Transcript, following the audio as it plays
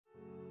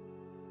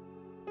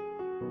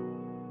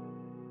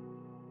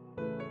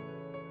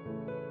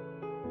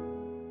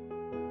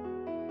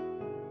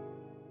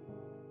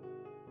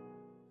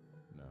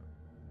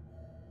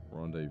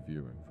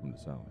viewing from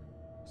this alley,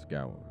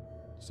 scour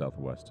the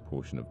southwest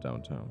portion of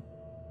downtown.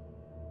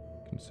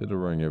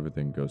 Considering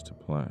everything goes to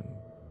plan,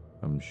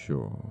 I'm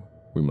sure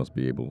we must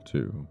be able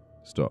to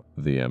stop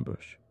the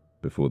ambush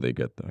before they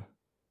get there.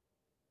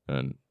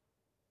 And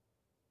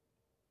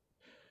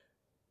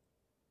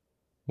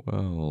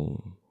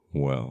well,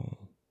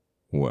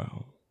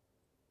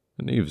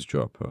 an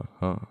eavesdropper,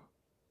 huh?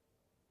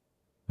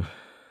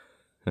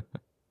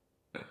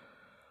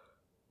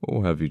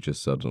 Or have you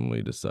just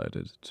suddenly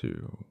decided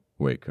to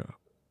wake up?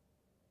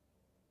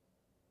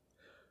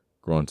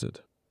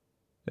 Granted,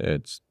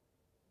 it's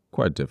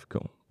quite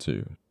difficult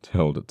to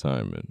tell the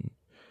time in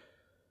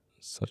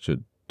such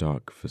a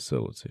dark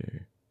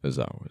facility as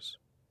ours.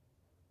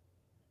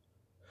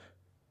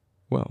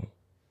 Well,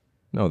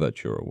 now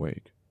that you're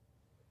awake,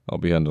 I'll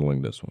be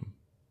handling this one.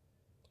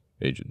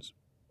 Agents,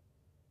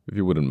 if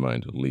you wouldn't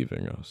mind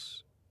leaving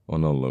us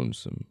on our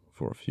lonesome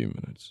for a few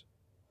minutes.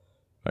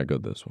 I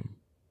got this one.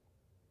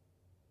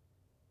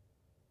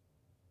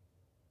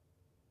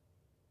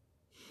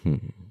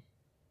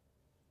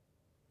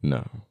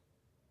 Now,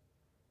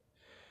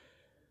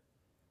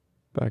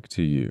 back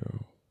to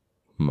you,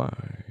 my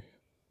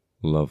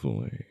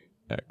lovely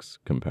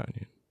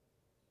ex-companion.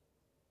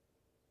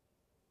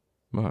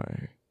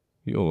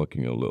 You're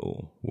looking a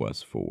little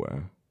worse for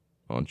wear,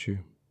 aren't you?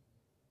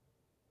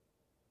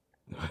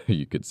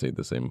 You could say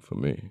the same for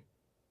me.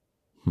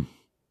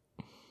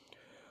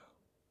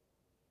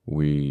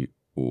 We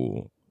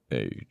all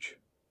age,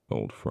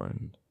 old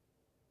friend.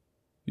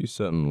 You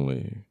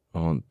certainly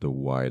aren't the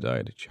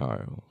wide-eyed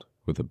child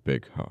with a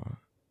big heart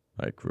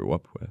I grew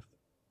up with.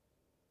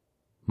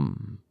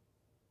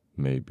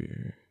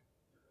 Maybe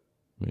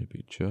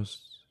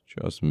just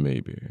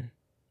maybe,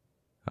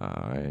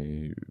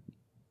 I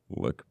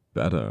look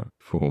better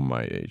for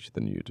my age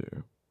than you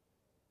do.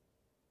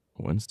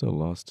 When's the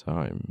last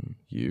time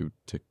you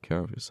took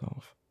care of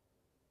yourself?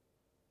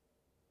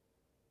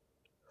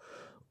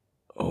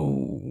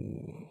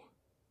 Oh,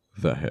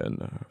 the hair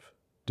nerve,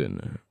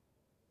 didn't it?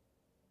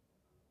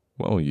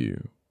 Well,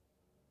 you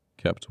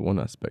kept one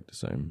aspect the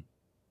same.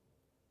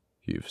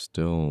 You've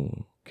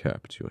still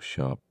kept your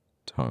sharp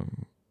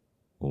tongue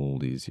all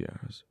these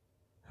years,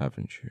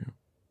 haven't you?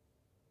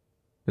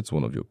 It's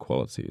one of your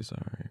qualities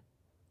I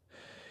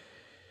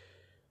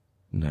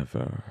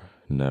never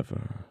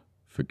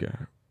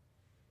forget.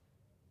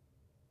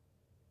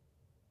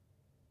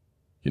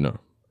 You know,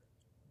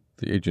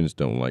 the agents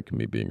don't like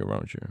me being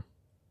around you.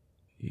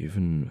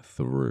 Even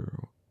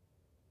through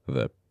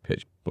their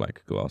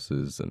pitch-black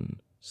glasses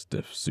and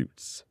stiff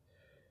suits,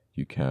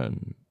 you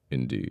can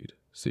indeed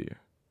see it.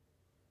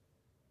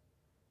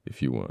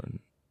 If you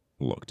weren't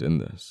locked in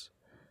this,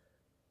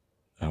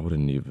 I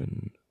wouldn't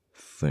even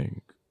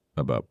think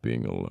about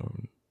being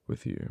alone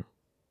with you.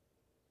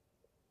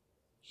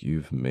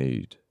 You've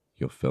made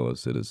your fellow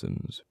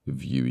citizens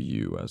view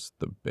you as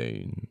the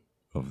bane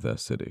of their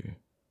city.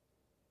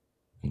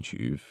 And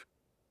you've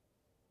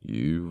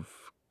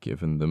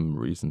given them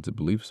reason to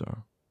believe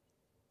so.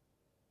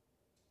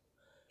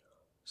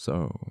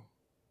 So,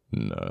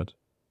 nerd,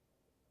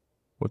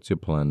 what's your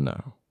plan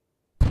now?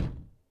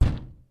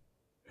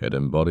 Hit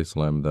and body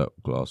slam that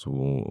glass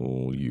wall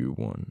all you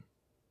want,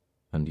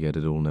 and yet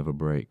it'll never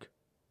break.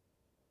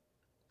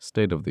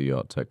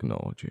 State-of-the-art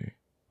technology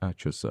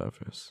at your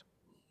service.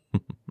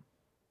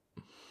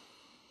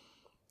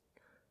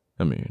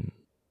 I mean,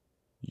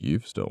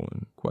 you've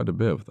stolen quite a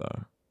bit of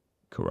that,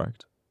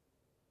 correct?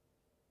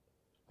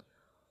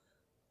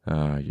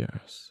 Ah,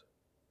 yes.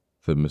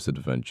 The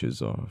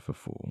misadventures of a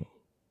fool.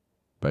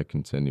 By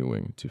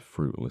continuing to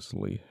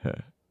fruitlessly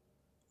hit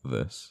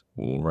this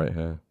wall right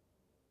here,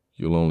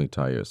 you'll only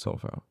tire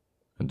yourself out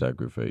and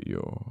aggravate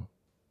your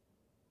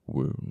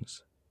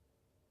wounds.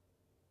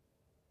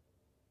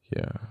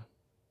 Yeah.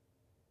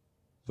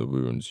 The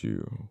wounds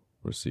you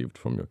received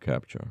from your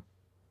capture.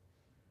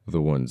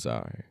 The ones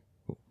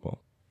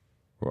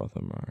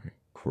my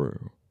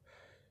crew,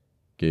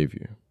 gave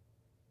you.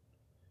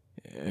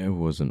 It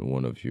wasn't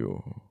one of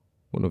your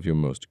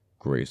most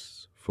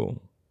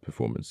graceful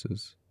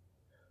performances.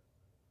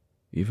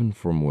 Even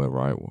from where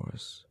I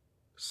was,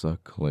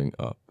 circling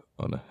up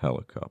on a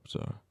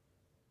helicopter,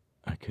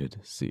 I could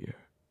see it.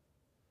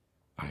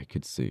 I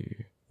could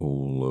see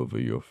all over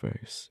your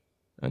face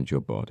and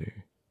your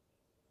body.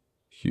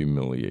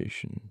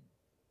 Humiliation.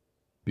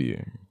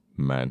 Being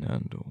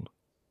manhandled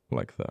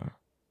like that.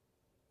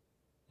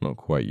 Not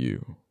quite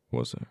you,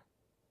 was it?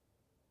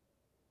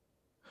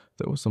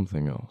 There was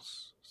something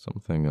else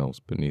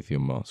beneath your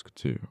mask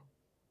too.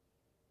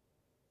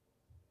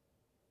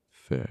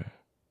 Fear.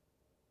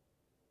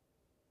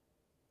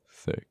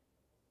 Thick,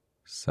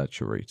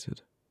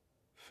 saturated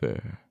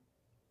fear.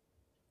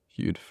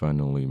 You'd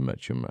finally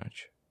met your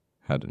match,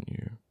 hadn't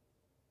you?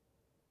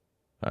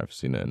 I've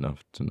seen it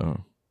enough to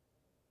know.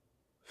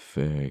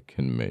 Fear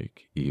can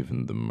make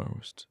even the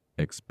most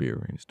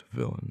experienced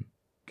villain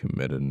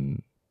commit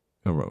an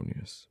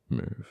erroneous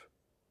move.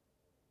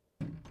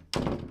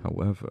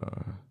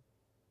 However,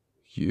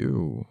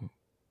 you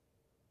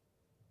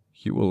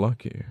were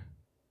lucky.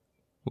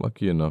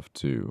 lucky enough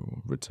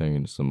to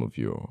retain some of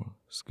your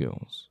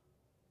skills.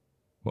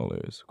 Well,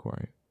 it is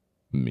quite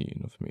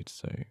mean of me to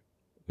say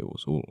it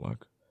was all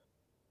luck.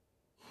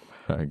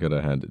 I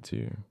gotta hand it to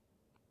you.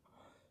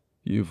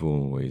 You've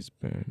always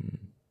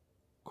been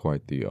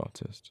quite the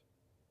artist.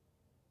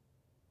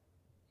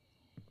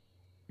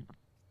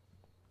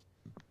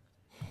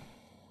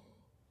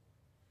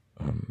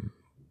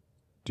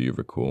 Do you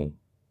recall,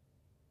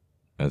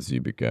 as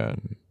you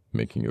began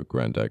making your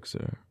grand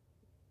exit,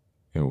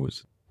 it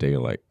was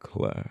daylight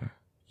clear.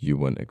 You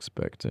weren't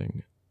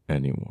expecting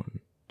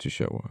anyone to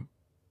show up.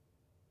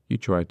 You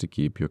tried to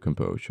keep your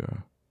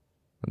composure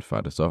and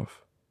fight us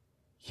off.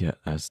 Yet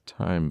as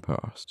time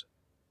passed,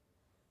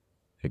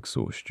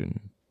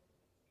 exhaustion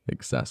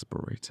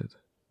exasperated.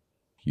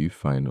 You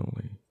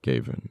finally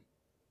gave in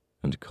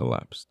and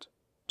collapsed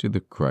to the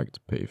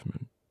cracked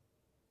pavement.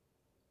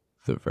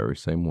 The very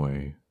same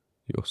way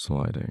you're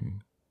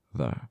sliding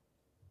that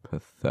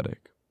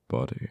pathetic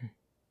body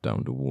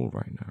down the wall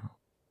right now.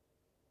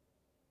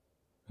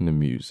 An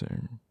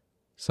amusing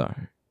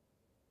sigh.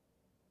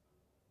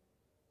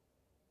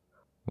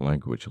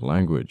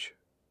 Language.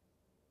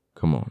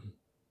 Come on.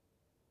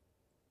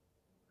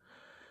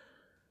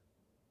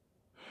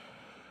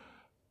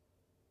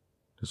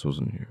 This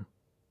wasn't you.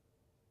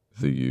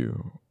 The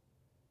you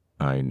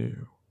I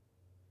knew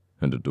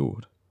and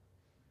adored.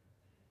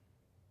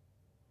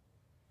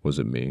 Was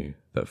it me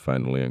that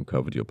finally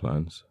uncovered your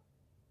plans?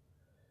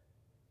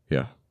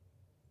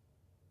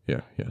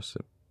 Yes,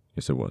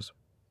 it was.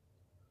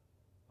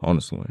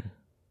 Honestly,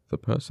 the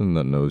person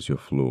that knows your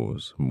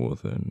flaws more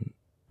than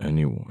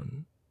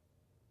anyone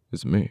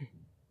is me.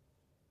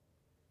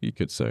 You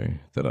could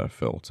say that I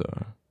felt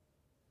a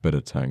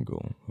bitter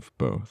tangle of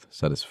both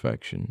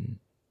satisfaction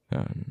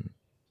and,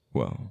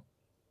 well,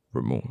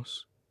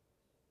 remorse.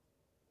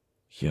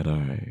 Yet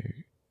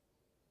I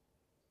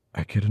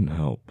couldn't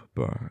help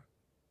but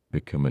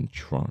become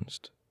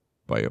entranced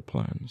by your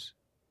plans.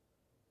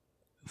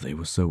 They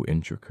were so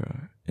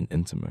intricate and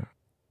intimate,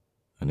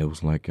 and it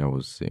was like I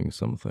was seeing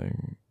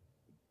something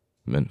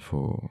meant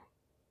for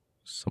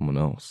someone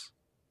else.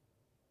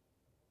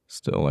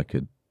 Still, I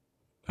could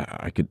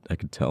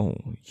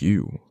tell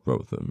you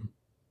wrote them.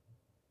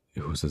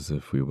 It was as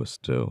if we were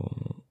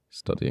still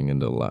studying in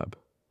the lab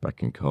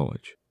back in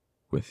college,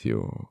 with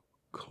your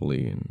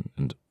clean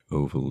and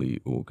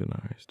overly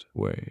organized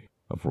way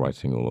of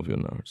writing all of your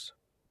notes.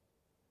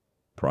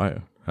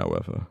 Prior,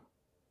 however,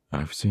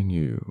 I've seen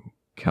you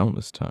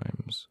countless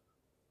times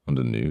on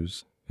the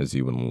news as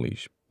you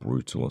unleash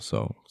brutal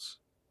assaults,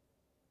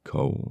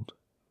 cold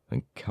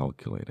and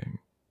calculating.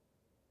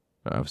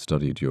 I've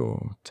studied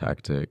your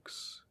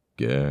tactics,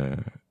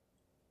 gear,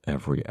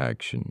 every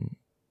action,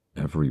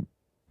 every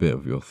bit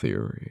of your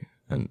theory,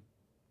 and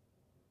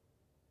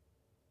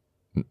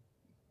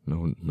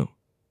no,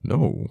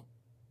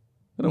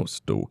 I don't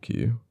stalk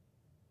you.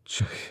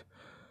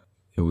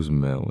 It was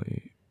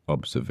merely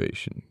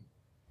observation.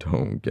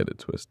 Don't get it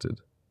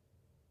twisted.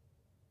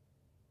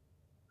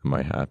 Am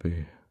I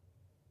happy,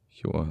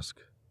 you ask,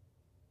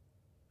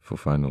 for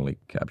finally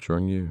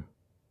capturing you?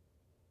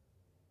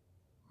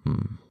 I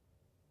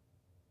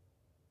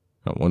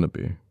want to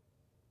be.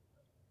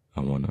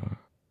 I want to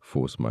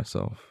force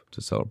myself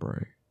to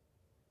celebrate,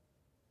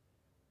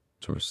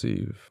 to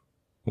receive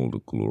all the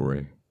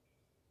glory,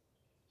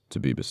 to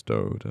be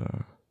bestowed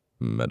a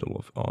Medal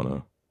of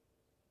Honor.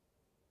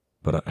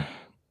 But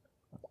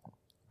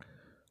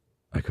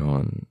I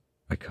can't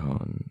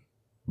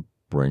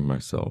bring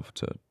myself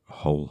to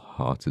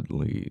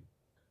wholeheartedly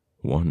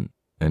want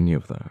any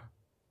of that.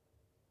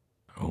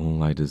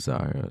 All I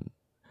desire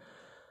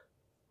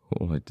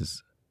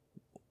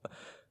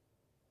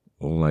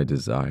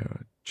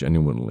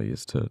genuinely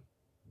is to...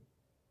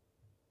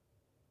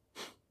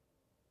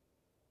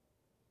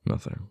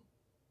 Nothing.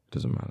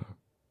 Doesn't matter.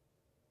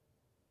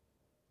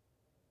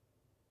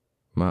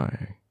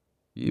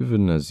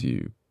 Even as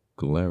you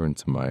glare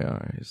into my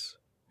eyes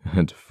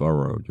and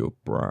furrow your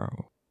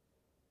brow,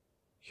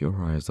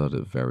 your eyes are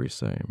the very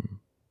same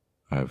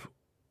I've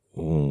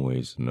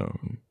always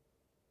known,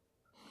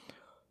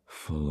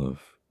 full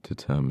of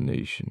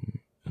determination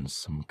and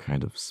some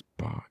kind of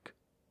spark.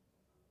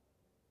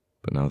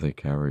 But now they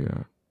carry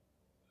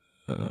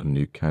a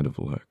new kind of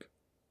look,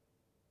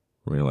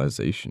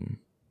 realization.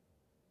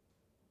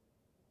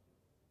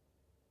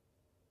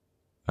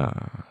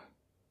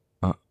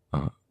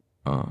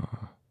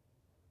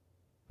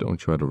 Don't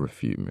try to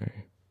refute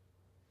me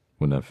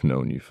when I've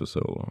known you for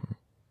so long.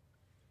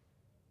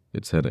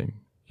 It's hitting,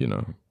 you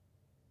know.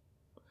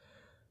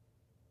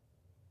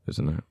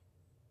 Isn't it?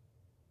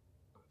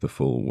 The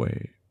full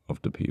weight of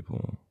the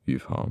people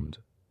you've harmed,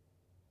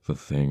 the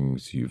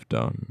things you've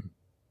done.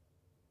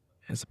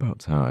 It's about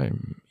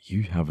time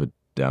you have a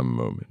damn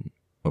moment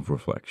of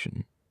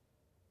reflection.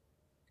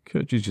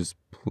 Could you just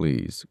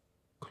please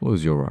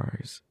close your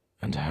eyes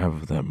and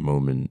have that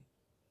moment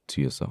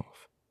to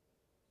yourself?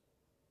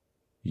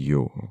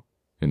 You're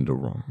in the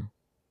wrong.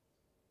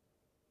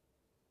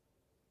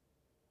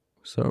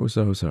 So,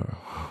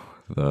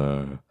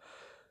 the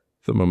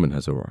moment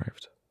has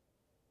arrived.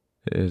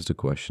 Here's the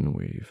question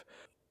we've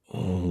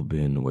all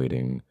been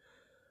waiting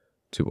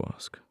to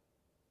ask.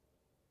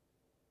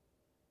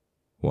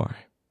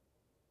 Why?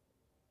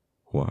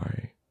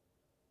 Why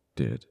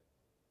did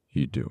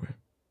you do it?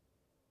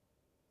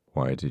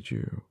 Why did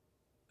you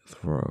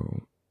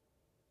throw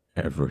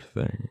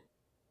everything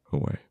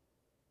away?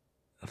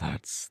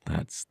 That's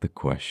the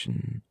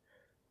question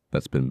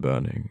that's been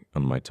burning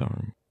on my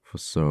tongue for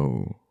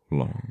so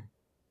long.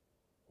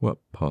 What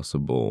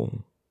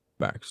possible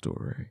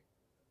backstory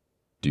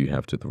do you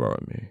have to throw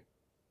at me?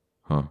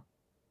 Huh?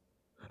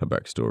 A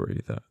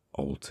backstory that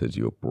altered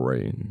your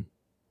brain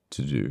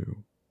to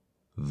do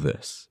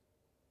this.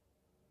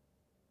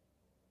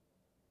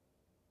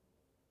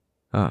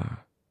 Ah,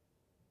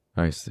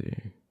 I see.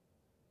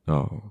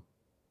 Oh,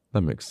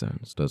 that makes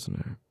sense, doesn't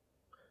it?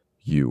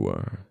 You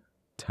were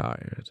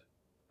tired.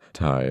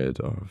 Tired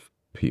of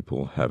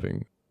people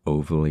having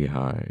overly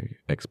high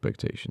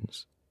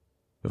expectations.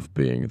 Of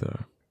being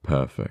the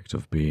perfect,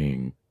 of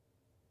being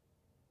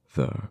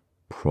the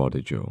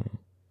prodigal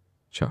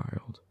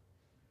child.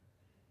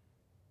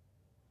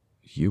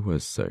 You were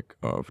sick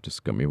of the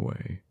scummy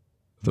way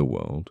the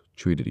world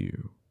treated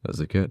you as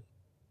a kid,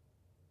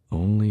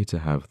 only to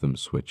have them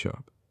switch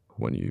up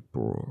when you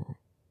brought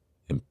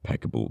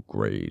impeccable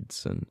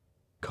grades and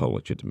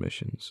college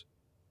admissions.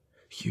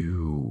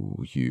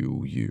 You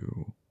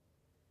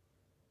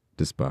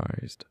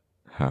despised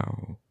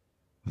how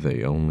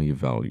they only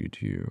valued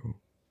you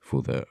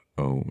for their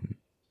own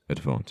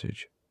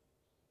advantage.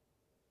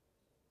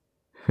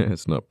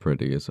 It's not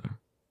pretty, is it?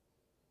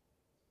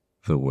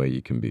 The way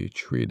you can be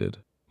treated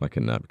like a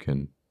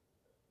napkin,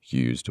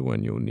 used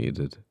when you're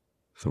needed,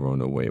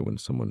 thrown away when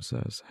someone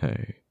says,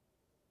 "Hey,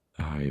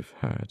 I've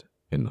had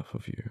enough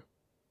of you."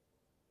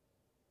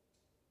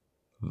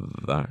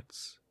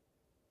 That's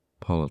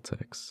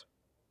politics.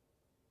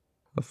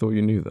 I thought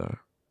you knew that.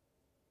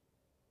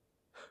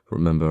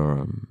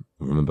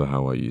 Remember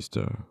how I used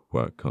to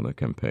work on a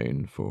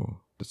campaign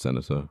for the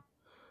senator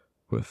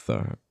with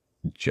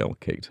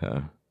gel-caked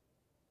hair?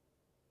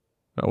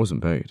 I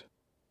wasn't paid.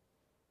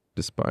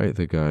 Despite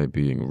the guy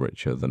being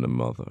richer than a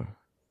mother,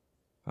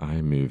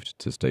 I moved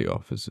to state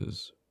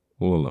offices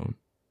all alone,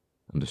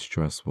 and the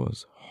stress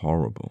was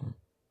horrible.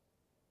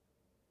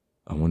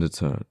 I wanted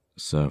to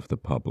serve the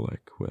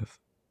public with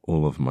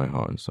all of my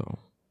heart and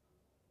soul,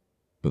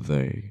 but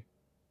they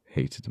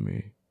hated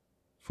me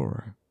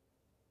for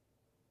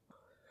it.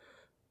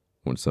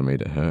 Once I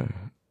made it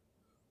here,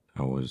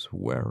 I was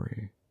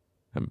weary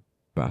and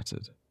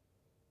battered,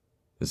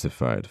 as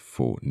if I had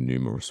fought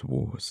numerous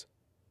wars.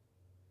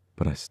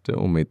 But I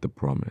still made the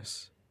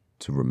promise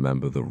to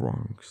remember the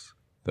wrongs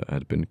that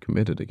had been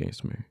committed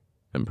against me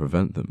and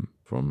prevent them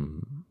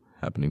from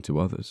happening to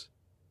others.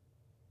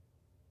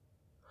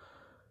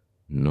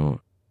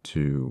 Not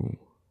to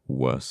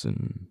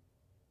worsen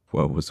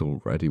what was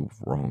already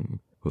wrong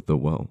with the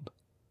world.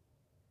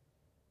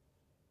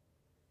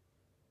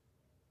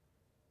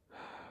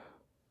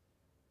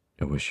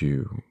 I wish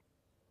you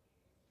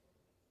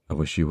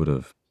would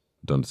have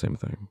done the same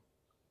thing.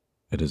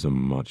 It is a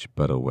much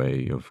better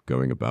way of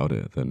going about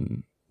it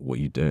than what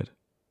you did.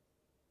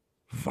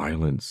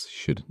 Violence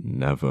should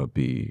never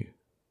be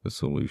the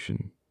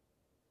solution.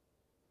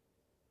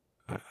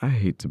 I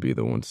hate to be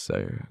the one to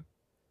say it,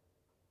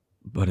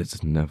 but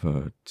it's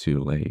never too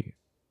late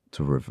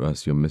to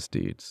reverse your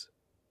misdeeds,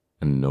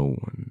 and no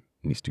one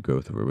needs to go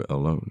through it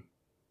alone.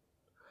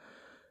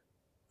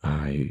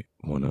 I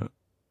wanna...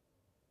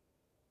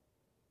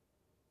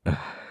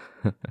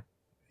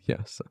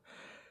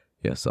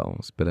 Yes,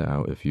 I'll spit it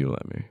out if you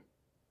let me.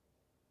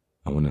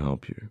 I want to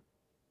help you.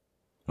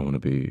 I want to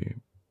be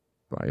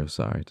by your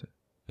side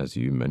as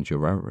you mend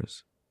your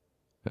errors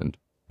and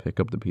pick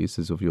up the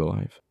pieces of your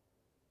life.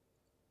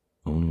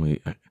 Only,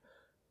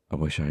 I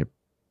wish I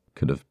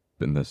could have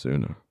been there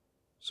sooner,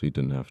 so you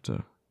didn't have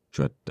to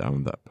tread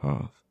down that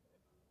path.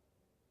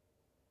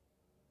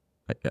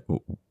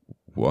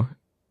 What?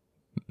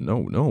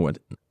 No,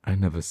 I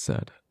never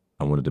said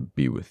I wanted to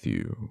be with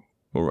you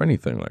or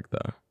anything like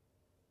that.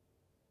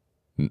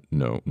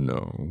 No.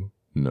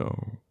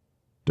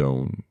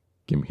 Don't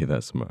give me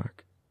that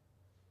smirk.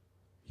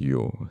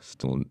 You're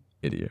still an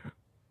idiot.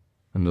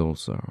 And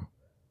also,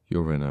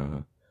 you're in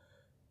a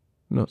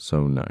not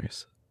so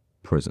nice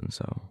prison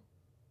cell.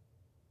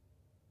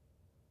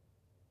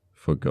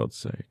 For God's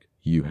sake,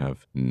 you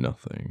have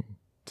nothing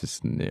to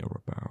sneer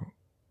about.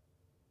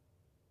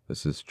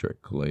 This is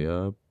strictly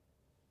a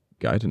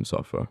guidance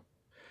offer.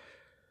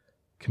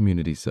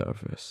 Community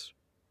service.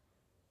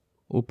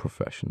 All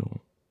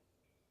professional.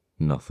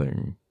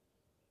 Nothing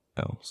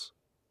else.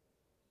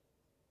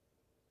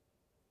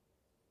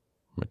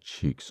 My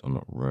cheeks are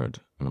not red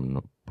and I'm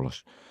not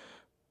blushing.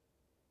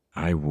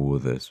 I wore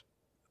this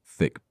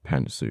thick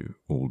pantsuit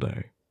all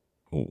day,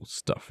 all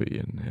stuffy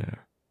in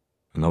here,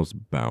 and I was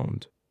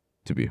bound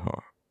to be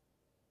hot.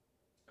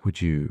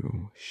 Would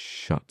you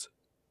shut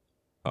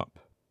up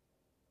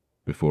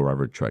before I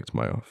retract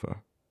my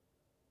offer?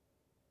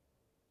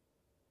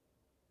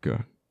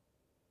 Good.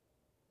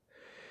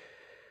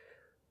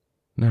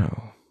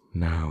 Now.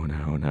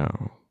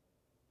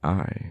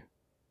 I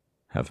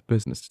have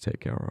business to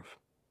take care of.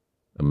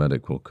 A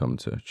medic will come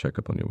to check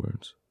up on your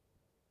wounds.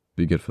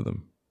 Be good for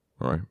them,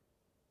 alright?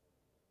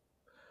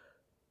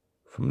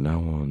 From now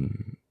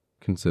on,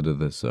 consider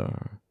this,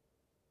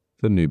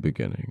 the new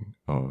beginning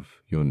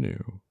of your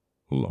new,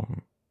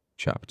 long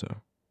chapter.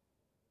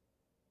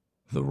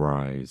 The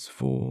rise,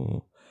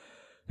 fall,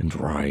 and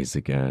rise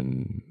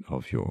again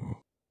of your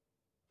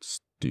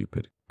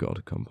stupid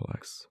god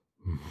complex.